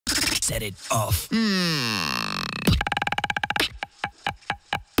Set it off.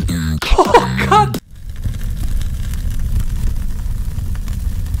 Oh, cazzo!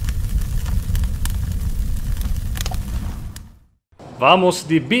 Vamos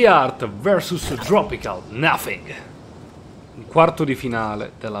di bart vs DROPICAL, nothing. Un quarto di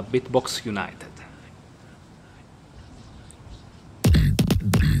finale della Beatbox United.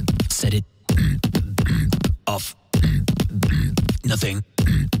 Set it off. Nothing.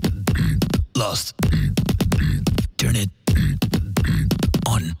 Lost. Turn it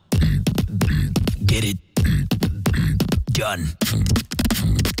on. Get it done.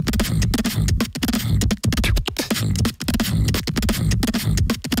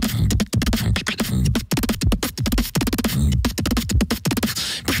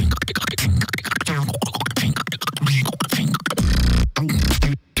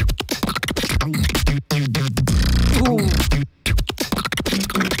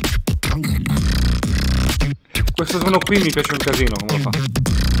 Questo suono qui mi piace un casino come lo fa.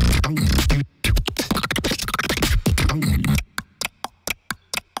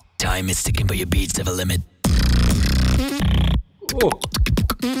 Time is ticking, but your beats have a limit. Oh.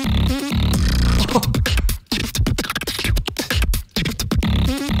 Oh.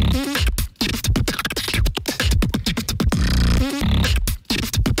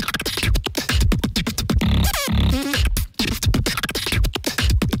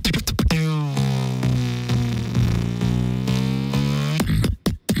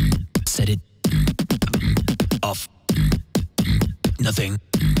 Set it off. Nothing.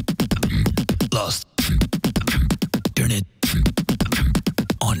 Lost. Turn it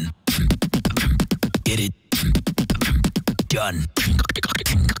on. Get it done.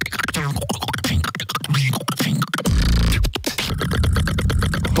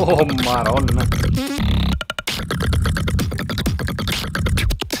 Oh, maronna.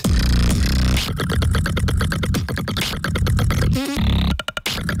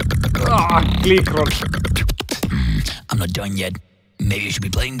 Ah, click roll. I'm not done yet. Maybe you should be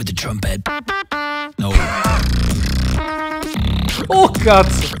playing with the trumpet. No. Oh,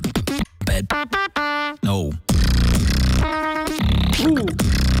 cazzo. Trumpet. No.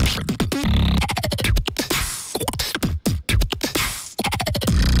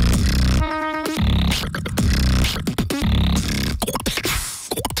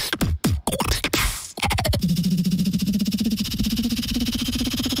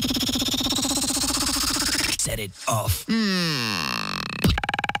 Set it off.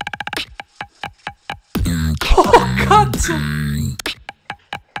 Oh, cazzo.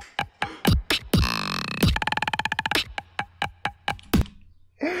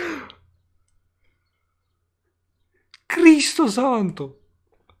 Cristo santo.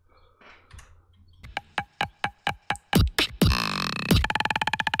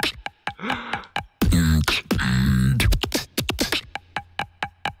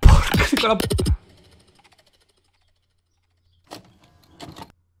 Porca di quella...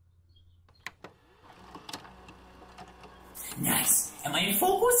 Nice. Am I in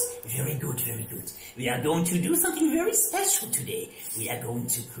focus? Very good, very good. We are going to do something very special today. We are going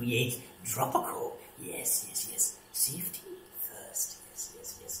to create DROPICAL. Yes, yes, yes. Safety first. Yes,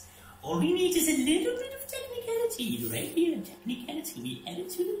 yes, yes. All we need is a little bit of technicality. Right here, technicality. We add it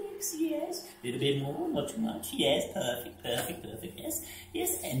to the mix, yes. A little bit more, not too much. Yes, perfect, perfect, perfect. Yes,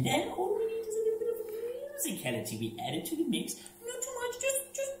 yes. And then all we need is a little bit of musicality. We add it to the mix. Not too much, just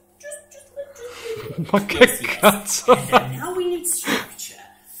Ma che cazzo? And now we need structure.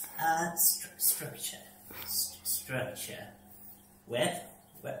 Structure. Where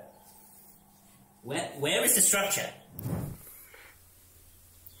is the structure?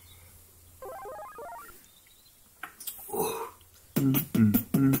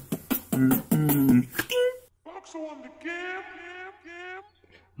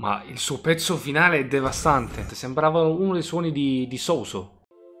 Ma il suo pezzo finale è devastante. Sembrava uno dei suoni di Souso.